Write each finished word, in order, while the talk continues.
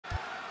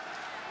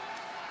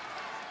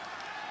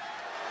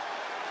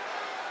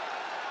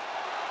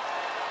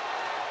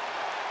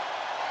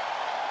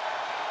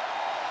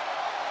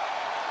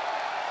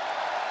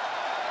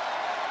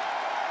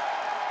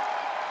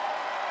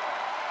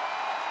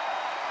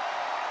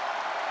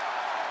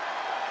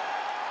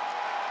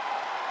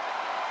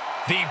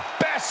the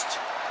best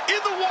in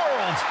the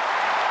world.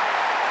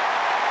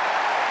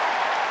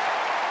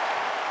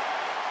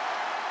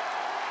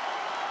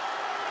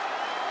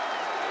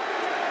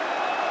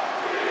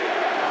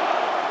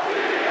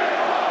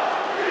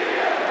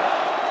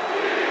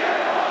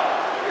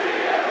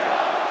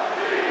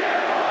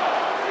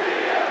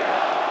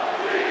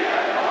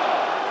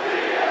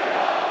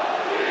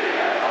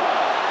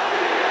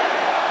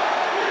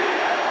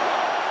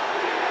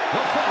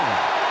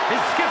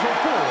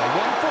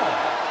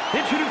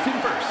 Introducing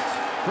first,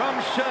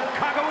 from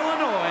Chicago,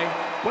 Illinois,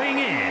 weighing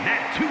in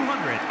at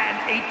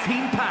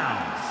 218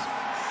 pounds,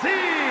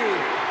 CM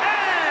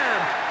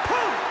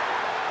Punk!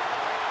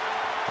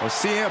 Well,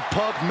 CM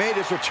Punk made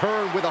his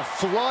return with a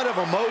flood of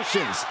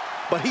emotions,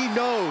 but he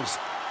knows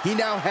he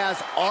now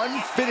has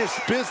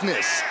unfinished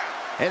business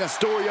and a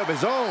story of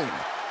his own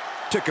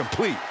to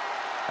complete.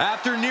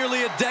 After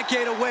nearly a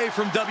decade away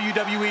from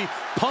WWE,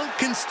 Punk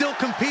can still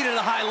compete at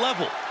a high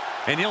level,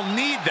 and he'll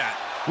need that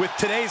with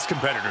today's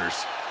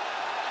competitors.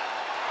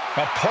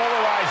 A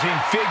polarizing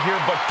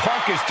figure, but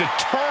Punk is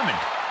determined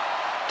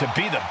to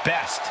be the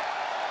best.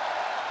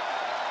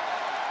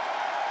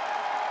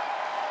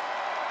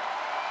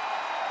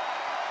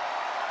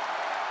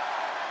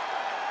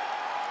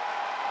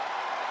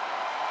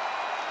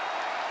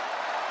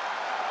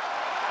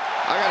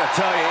 I gotta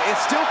tell you, it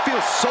still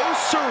feels so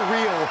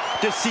surreal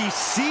to see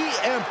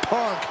CM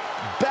Punk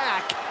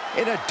back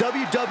in a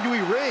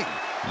WWE ring.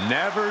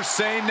 Never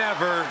say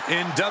never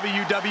in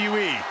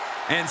WWE.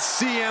 And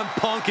CM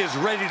Punk is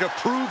ready to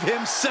prove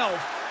himself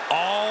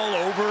all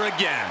over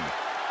again.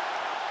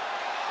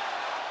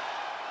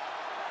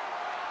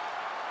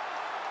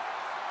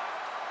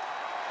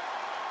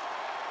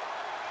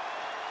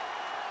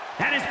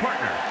 And his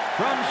partner,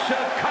 from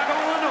Chicago,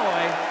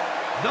 Illinois,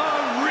 the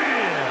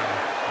Real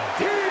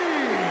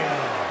Deal.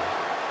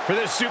 For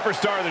this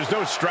superstar, there's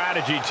no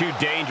strategy too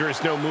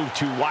dangerous, no move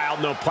too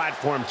wild, no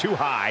platform too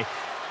high.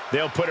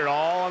 They'll put it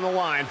all on the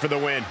line for the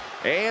win.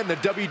 And the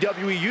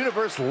WWE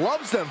Universe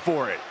loves them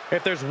for it.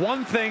 If there's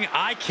one thing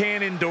I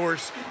can't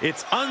endorse,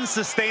 it's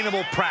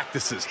unsustainable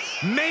practices.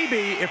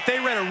 Maybe if they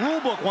read a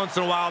rule book once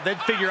in a while, they'd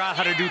figure out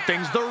how to do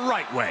things the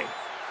right way.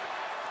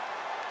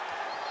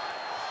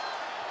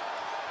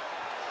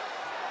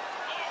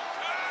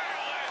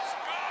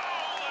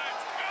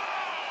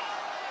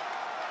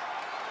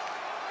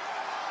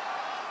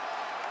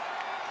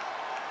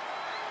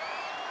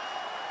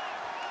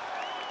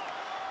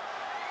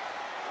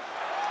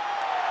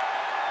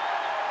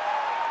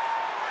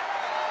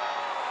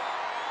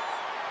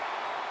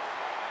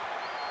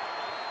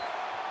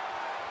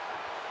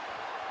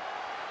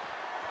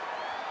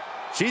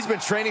 She's been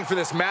training for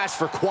this match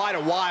for quite a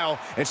while,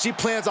 and she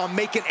plans on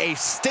making a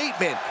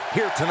statement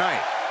here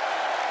tonight.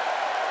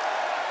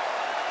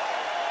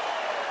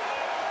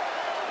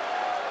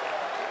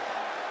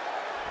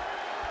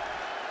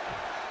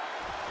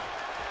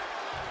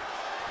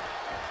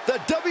 The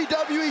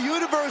WWE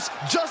Universe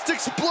just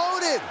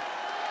exploded!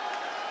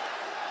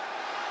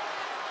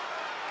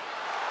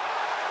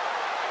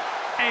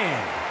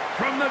 And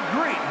from the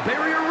Great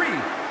Barrier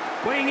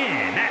Reef, weighing in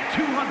at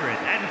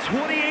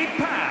 228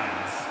 pounds,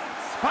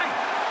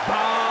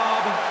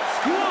 Bob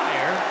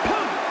Squire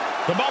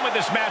Punk. The moment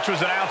this match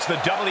was announced, the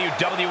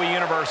WWE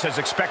Universe has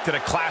expected a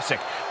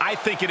classic. I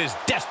think it is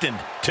destined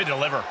to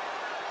deliver.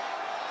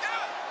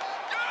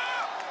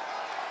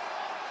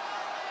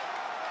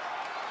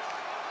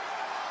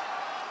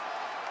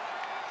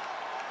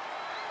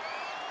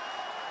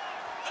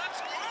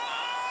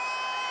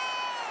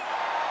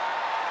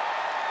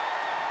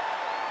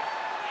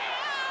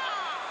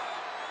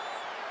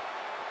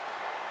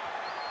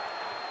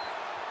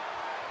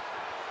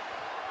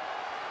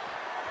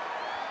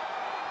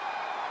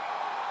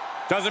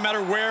 Doesn't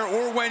matter where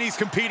or when he's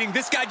competing,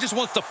 this guy just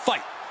wants to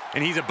fight,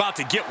 and he's about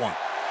to get one.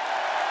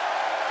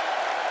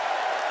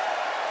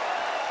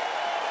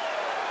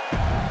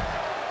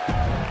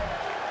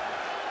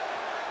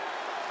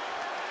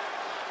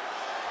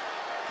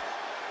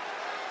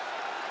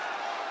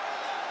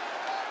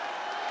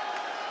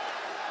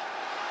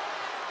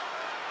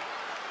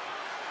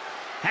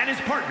 And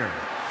his partner,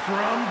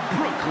 from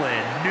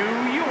Brooklyn,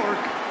 New York,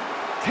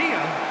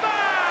 Tiana.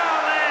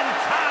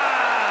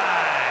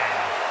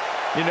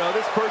 You know,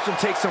 this person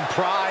takes some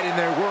pride in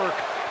their work,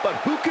 but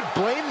who could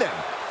blame them?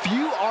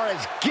 Few are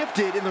as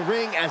gifted in the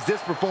ring as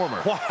this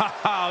performer.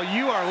 Wow,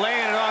 you are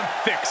laying it on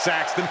thick,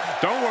 Saxton.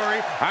 Don't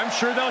worry, I'm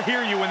sure they'll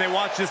hear you when they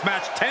watch this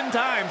match 10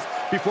 times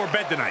before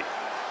bed tonight.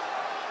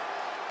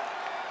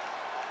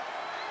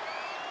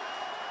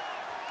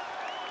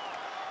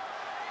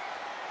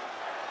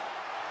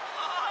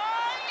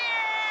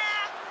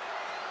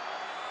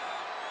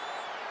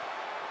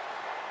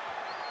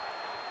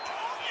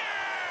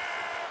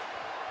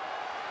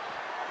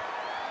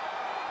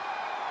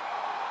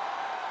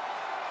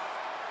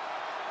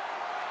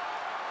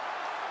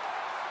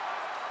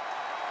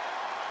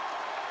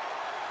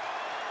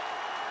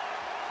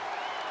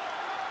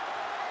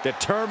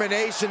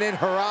 Determination in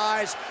her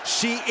eyes.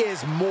 She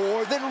is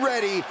more than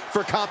ready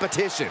for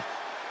competition.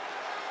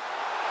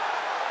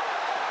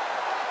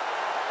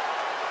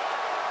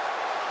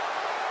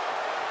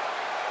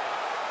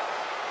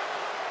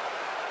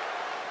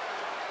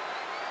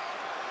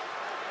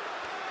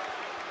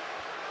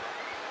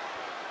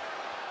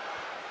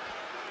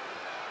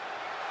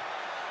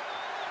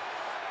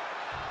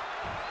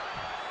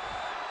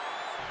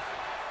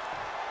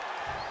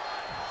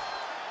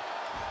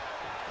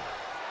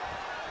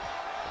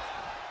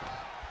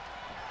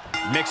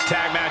 Mixed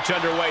tag match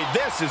underway.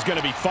 This is going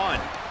to be fun.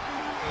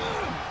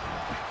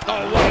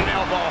 Oh, what an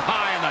elbow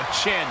high on the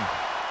chin.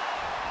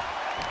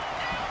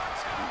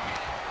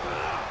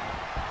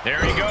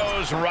 There he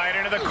goes, right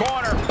into the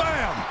corner.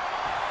 Bam!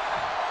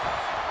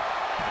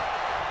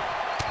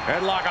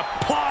 Headlock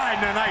applied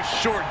and a nice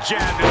short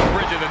jab to the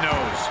bridge of the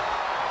nose.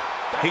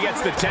 He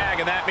gets the tag,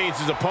 and that means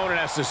his opponent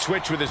has to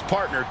switch with his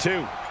partner,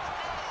 too.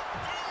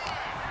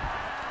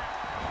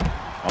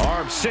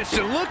 Arm cinched.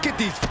 Look at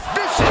these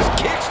vicious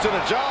kicks to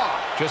the jaw.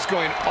 Just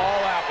going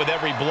all out with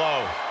every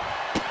blow.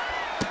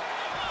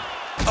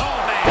 Oh,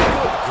 man.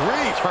 Good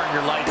grief. Turn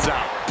your lights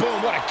out.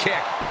 Boom, what a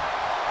kick.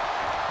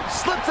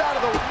 Slips out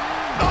of the...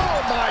 Oh,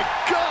 my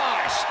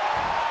gosh.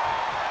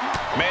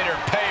 Made her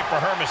pay for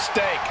her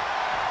mistake.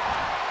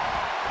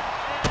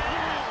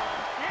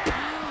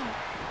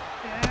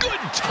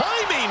 Good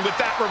timing with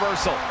that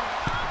reversal.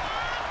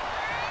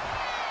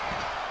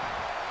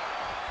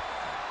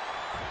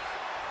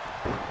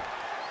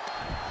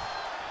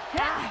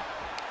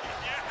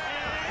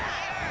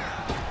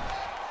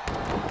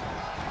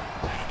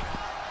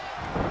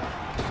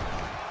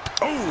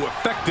 Oh,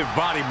 effective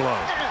body blow.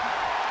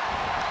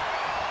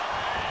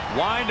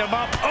 Wind him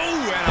up.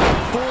 Oh, and a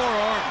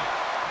forearm.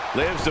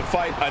 Lives to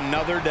fight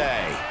another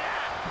day.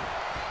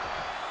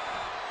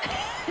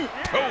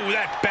 Oh,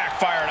 that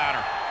backfired on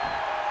her.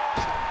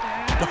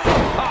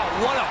 Oh,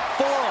 what a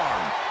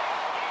forearm.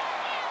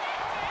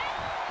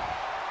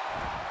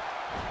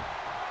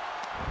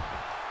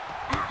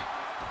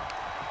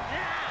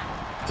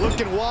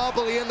 Looking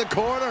wobbly in the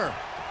corner.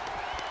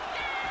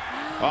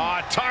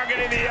 Oh,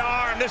 targeting the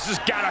arm. This has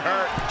got to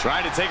hurt.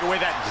 Trying to take away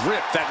that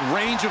grip, that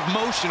range of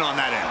motion on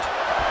that end.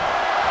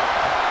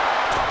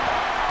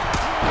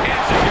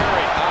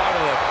 Enziguri out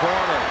of the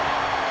corner.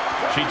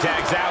 She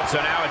tags out,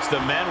 so now it's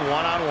the men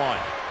one-on-one.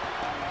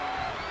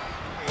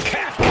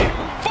 Calf kick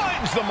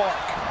finds the mark.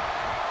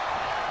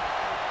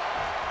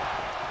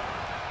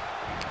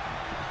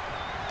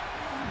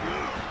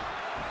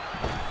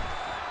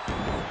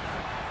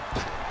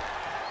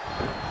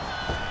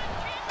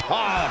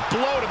 Ah,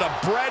 blow to the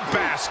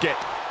breadbasket.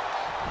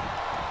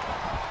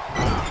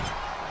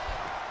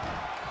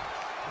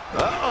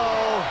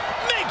 Uh-oh.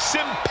 Makes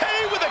him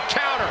pay with a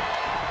counter.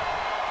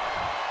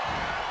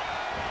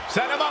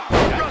 Set him up.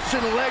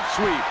 Russian leg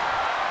sweep.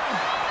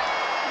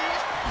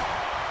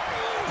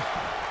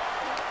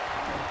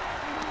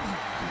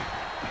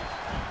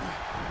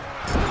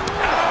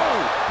 Ow!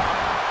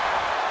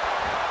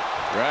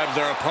 Grabs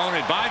their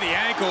opponent by the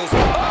ankles.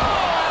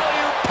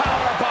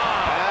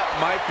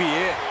 Might be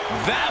it.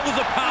 That was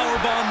a power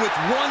bomb with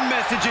one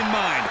message in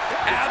mind: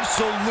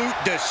 absolute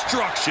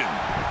destruction.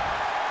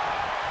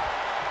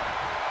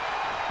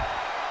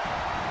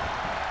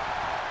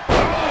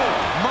 Oh,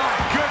 my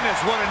goodness,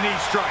 what a knee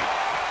strike.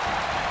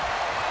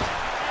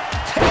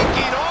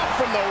 Taking off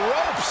from the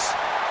ropes.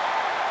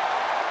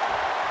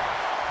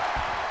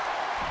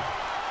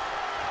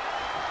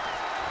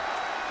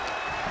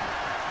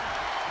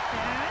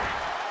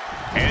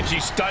 And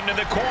she's stunned in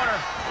the corner.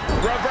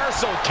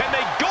 Reversal. Can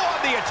they go on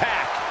the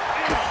attack?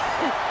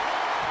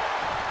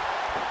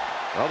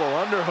 Double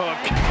underhook.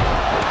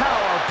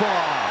 Power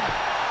bomb.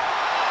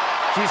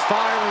 She's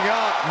firing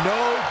up. No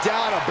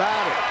doubt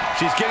about it.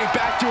 She's getting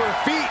back to her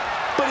feet.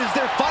 But is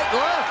there fight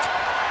left?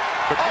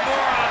 The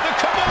Kimura. The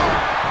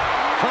Kimura.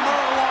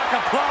 Kimura lock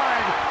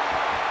applied.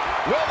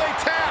 Will they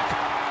tap?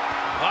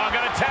 Oh,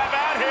 gonna tap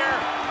out here.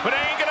 But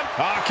ain't gonna...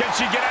 Oh, can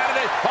she get out of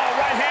it? Oh,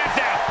 right hands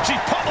down.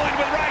 She's pummeling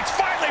with rights.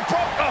 Finally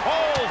broke the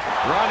hold.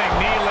 Running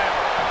knee lift.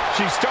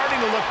 She's starting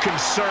to look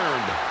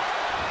concerned.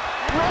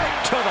 Right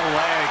to the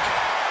leg.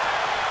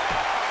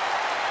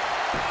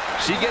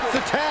 She gets the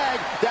tag.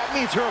 That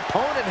means her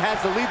opponent has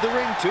to leave the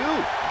ring too.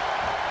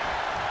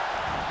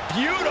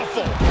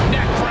 Beautiful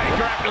neck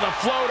breaker after the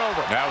float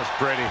over. That was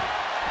pretty.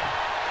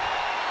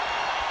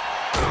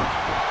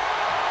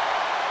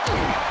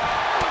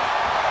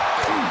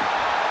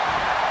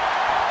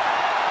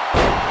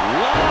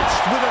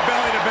 Launched with a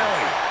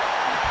belly-to-belly.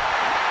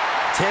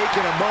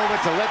 Taking a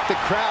moment to let the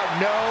crowd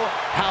know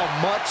how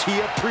much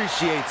he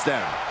appreciates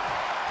them.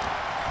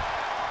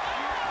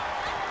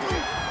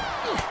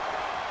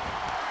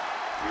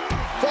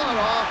 Fought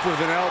off with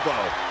an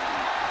elbow.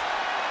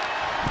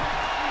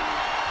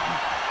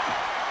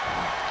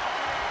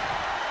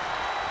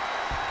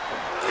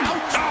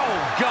 Ouch. Oh,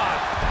 God.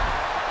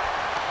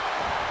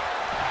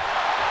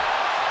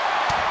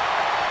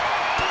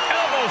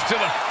 Elbows to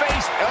the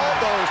face.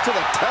 Elbows to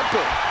the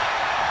temple.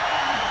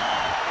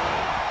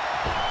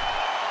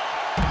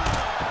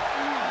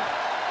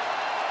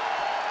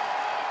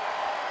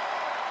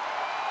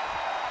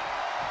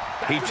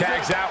 He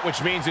tags out,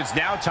 which means it's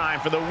now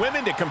time for the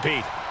women to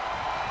compete.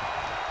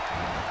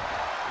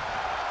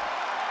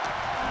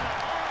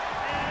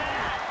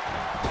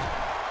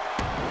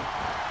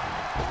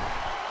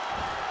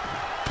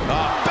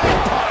 Big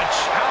punch.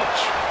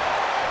 Ouch.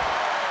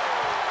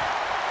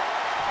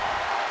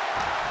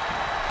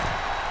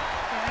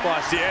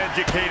 Watch the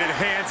educated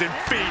hands and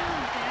feet.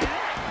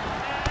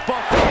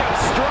 Buffet of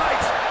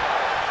strikes.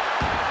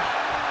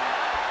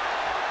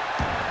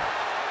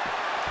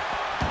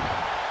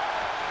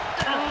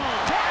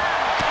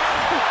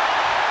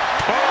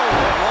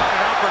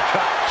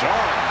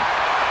 jarring.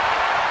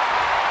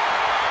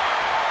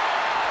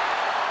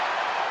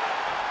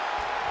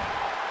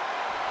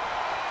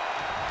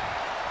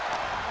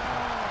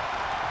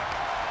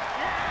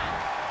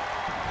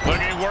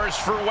 Looking worse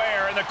for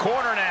wear in the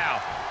corner now.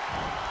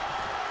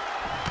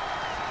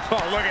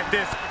 Oh, look at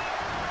this.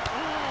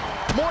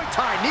 Muay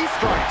Thai knee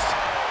strikes.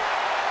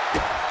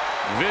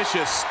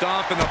 Vicious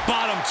stomp in the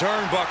bottom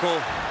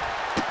turnbuckle.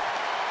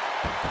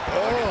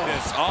 Look at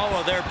this. All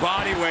of their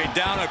body weight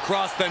down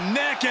across the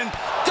neck and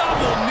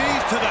double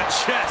knees to the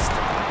chest.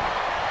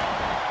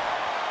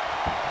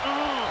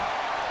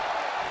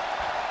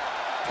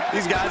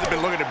 These guys have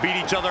been looking to beat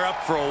each other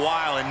up for a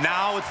while, and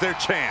now it's their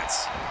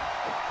chance.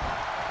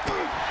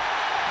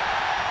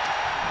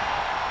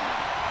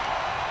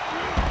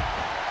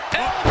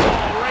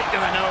 Elbow right to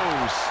the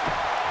nose.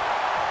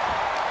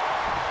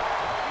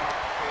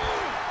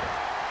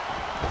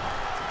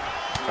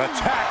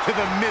 Attack to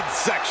the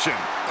midsection.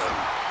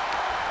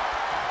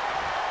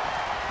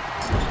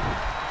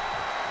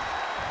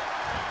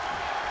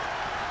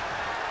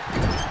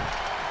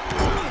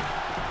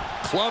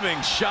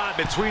 Clubbing shot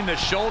between the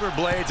shoulder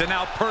blades and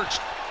now perched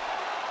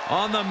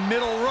on the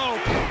middle rope.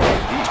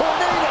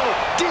 Tornado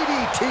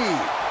DDT.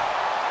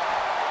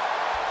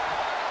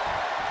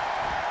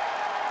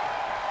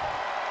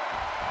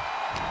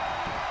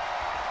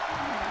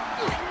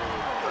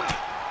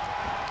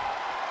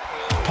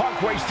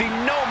 Punk wasting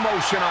no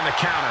motion on the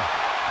counter.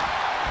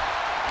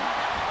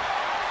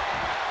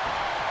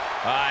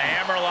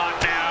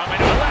 Hammerlock now.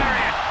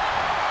 Lariat.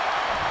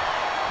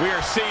 We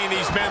are seeing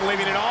these men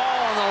leaving it all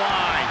on the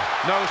line.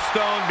 No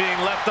stone being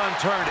left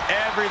unturned.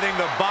 Everything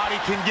the body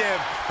can give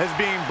is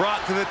being brought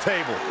to the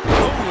table.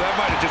 Ooh, that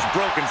might have just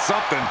broken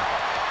something.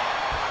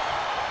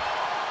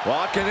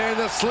 Walking in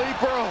the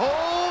sleeper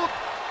hold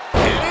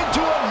and into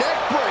a neck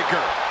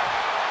breaker.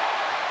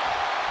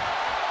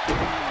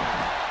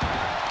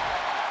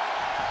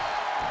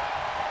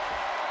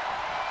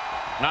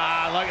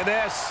 Look at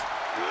this.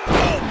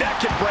 Oh, that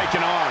could break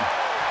an arm.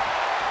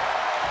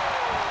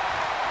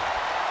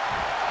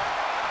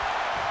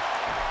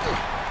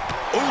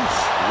 Oof,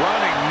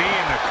 running knee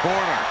in the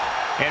corner.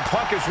 And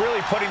Punk is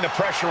really putting the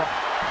pressure on.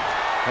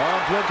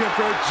 Punk looking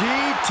for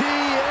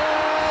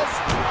GTS.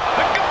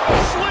 The go to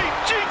sleep.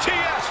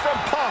 GTS from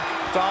Punk.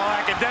 It's all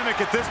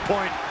academic at this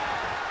point.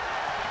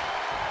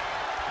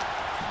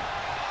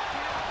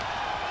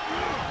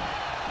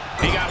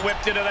 He got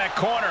whipped into that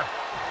corner.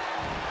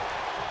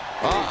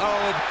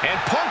 Uh-oh. And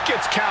Punk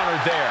gets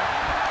countered there.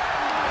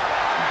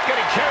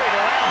 Getting carried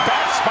around.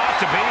 Bad spot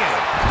to be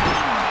in.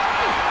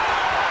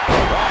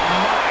 Oh,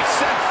 my.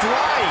 Sent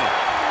flying.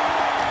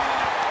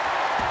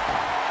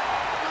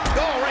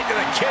 Oh, right to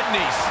the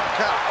kidneys.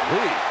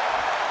 Golly.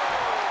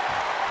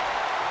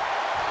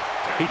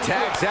 He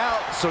tags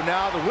out, so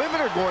now the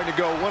women are going to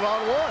go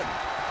one-on-one.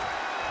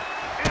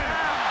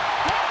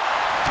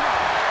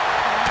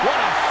 What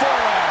a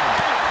forearm.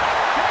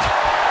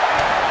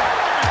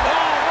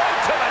 Oh, right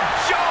to the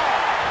jaw.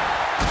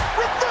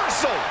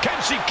 Reversal.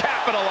 Can she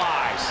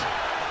capitalize?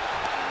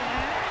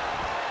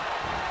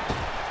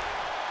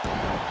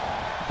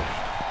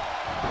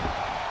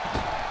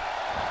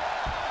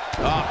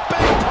 Big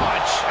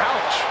punch.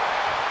 Ouch.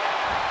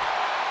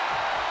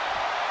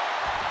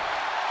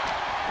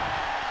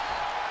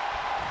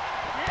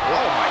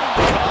 Oh, my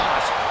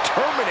gosh.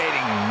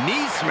 Terminating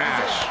knee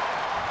smash.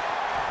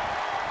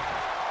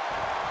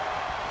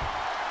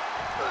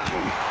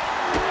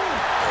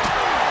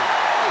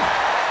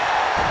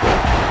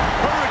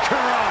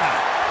 Hurricanrana.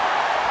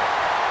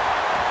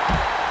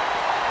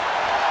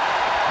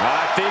 I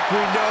think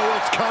we know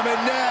what's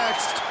coming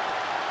next.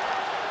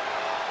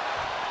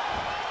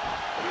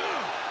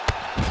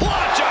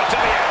 Launch out to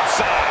the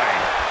outside.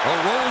 A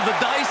roll of the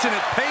dice and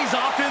it pays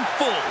off in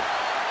full.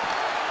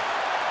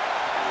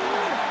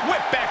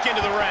 Whip back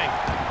into the ring.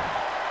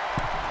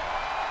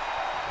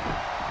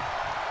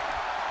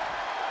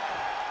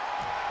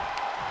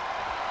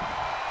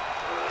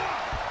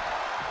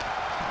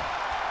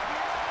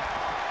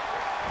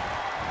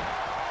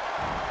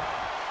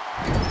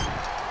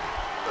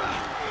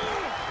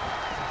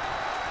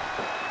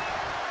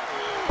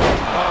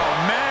 Oh,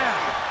 man.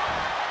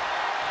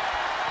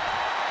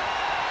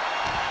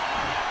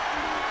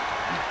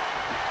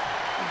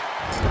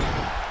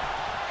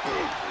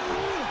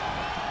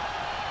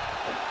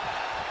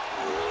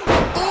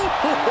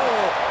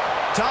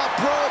 Top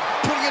rope,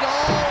 putting it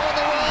all on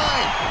the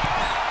line.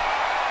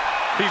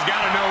 He's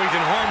got to know he's in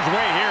harm's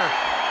way here.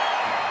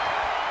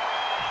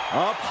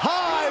 Up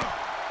high.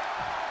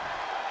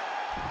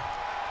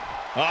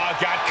 Oh,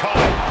 got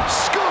caught.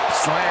 Scoop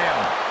slam.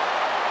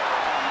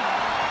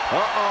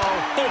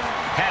 Uh-oh. Oof.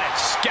 Had it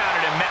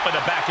scouted and met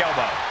with a back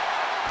elbow.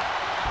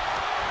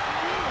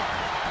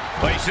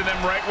 Placing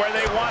them right where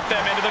they want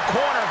them, into the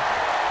corner.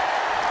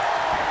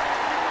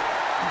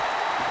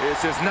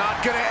 This is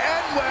not going to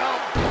end well.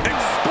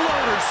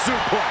 Exploder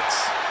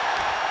suplex.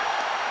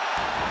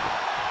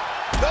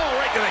 Oh,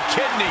 right to the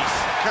kidneys.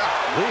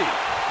 Golly.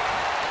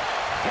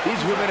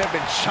 These women have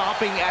been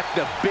chomping at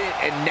the bit,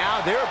 and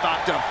now they're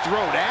about to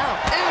throw down.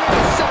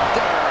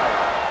 Interceptor.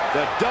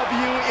 The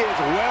W is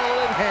well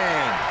in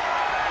hand.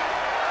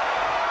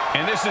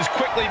 And this has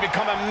quickly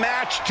become a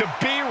match to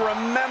be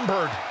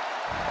remembered.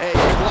 A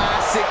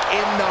classic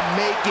in the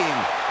making.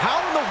 How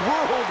in the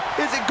world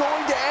is it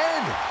going to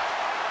end?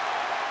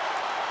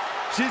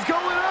 She's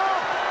going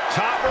up.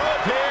 Top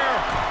rope here.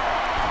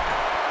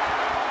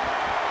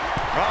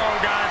 Oh,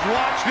 guys,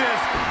 watch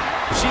this.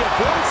 She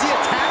avoids the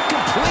attack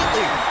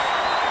completely.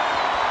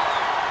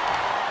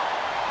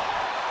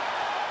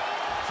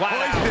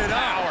 Flat out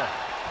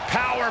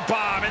power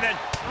bomb, and then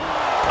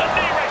a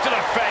knee right to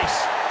the face.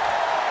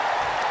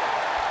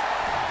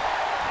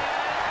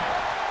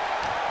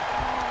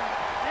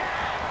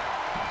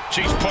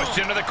 She's pushed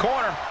into the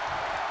corner.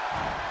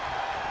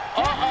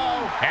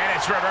 Uh-oh. And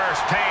it's reverse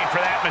pain for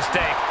that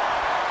mistake.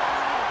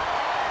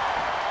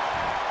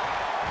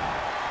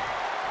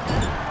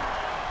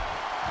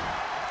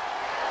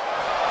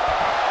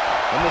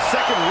 On the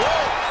second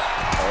rope.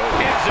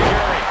 Oh.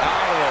 Enziguri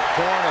Out of the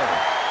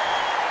corner.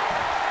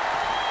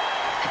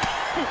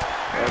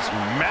 It's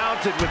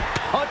mounted with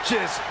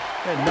punches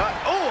and not,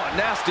 oh, a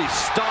nasty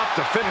stop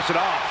to finish it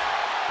off.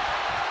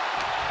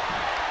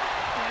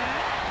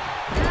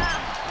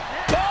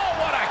 Oh,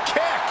 what a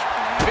kick!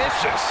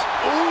 Vicious.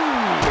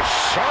 Ooh, a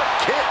sharp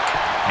kick.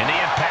 And the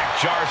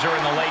impact jars her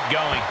in the late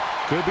going.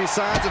 Could be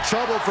signs of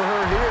trouble for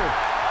her here.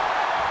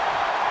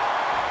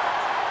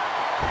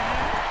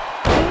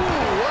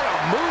 Ooh, what a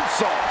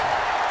moonsault.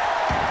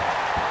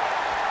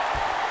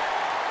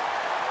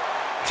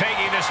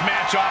 Taking this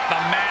match off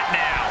the mat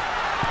now.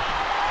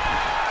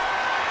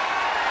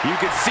 You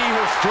can see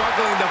her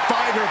struggling to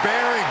find her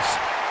bearings.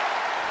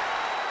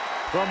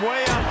 From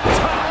way up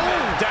top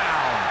and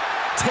down.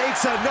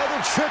 Takes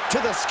another trip to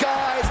the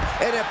skies,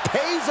 and it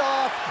pays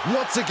off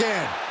once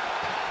again.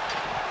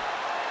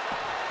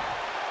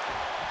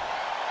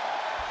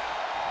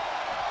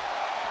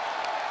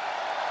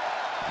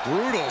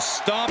 Brutal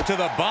stomp to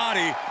the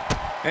body,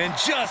 and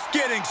just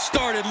getting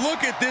started.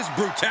 Look at this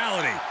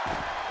brutality.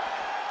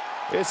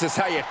 This is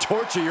how you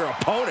torture your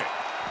opponent.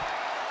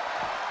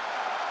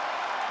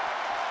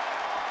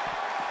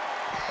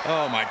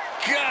 Oh my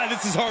God,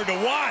 this is hard to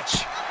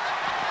watch.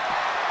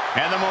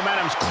 And the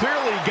momentum's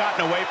clearly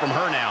gotten away from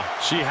her now.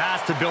 She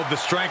has to build the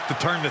strength to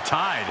turn the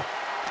tide.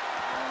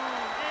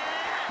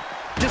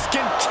 Just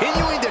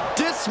continuing to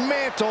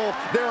dismantle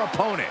their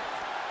opponent.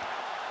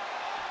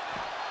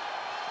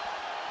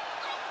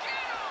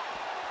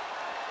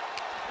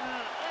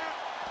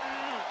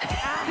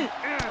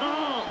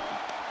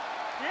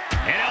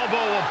 An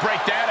elbow will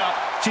break that up.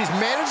 She's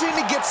managing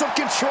to get some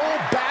control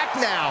back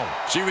now.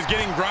 She was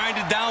getting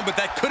grinded down, but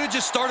that could have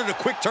just started a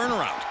quick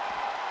turnaround.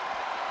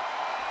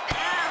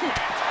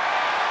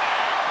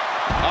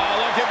 Oh,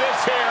 look at this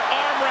here.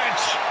 Arm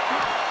wrench.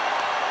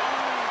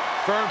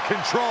 Firm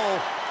control.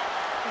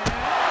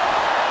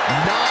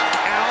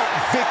 Knockout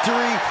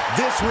victory.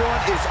 This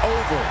one is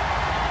over.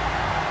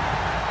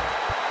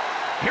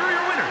 Here are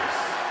your winners,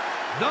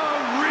 The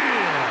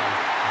Real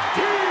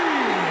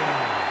Deal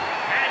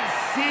and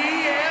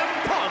CM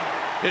Punk.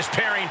 This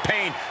pairing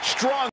pain strong.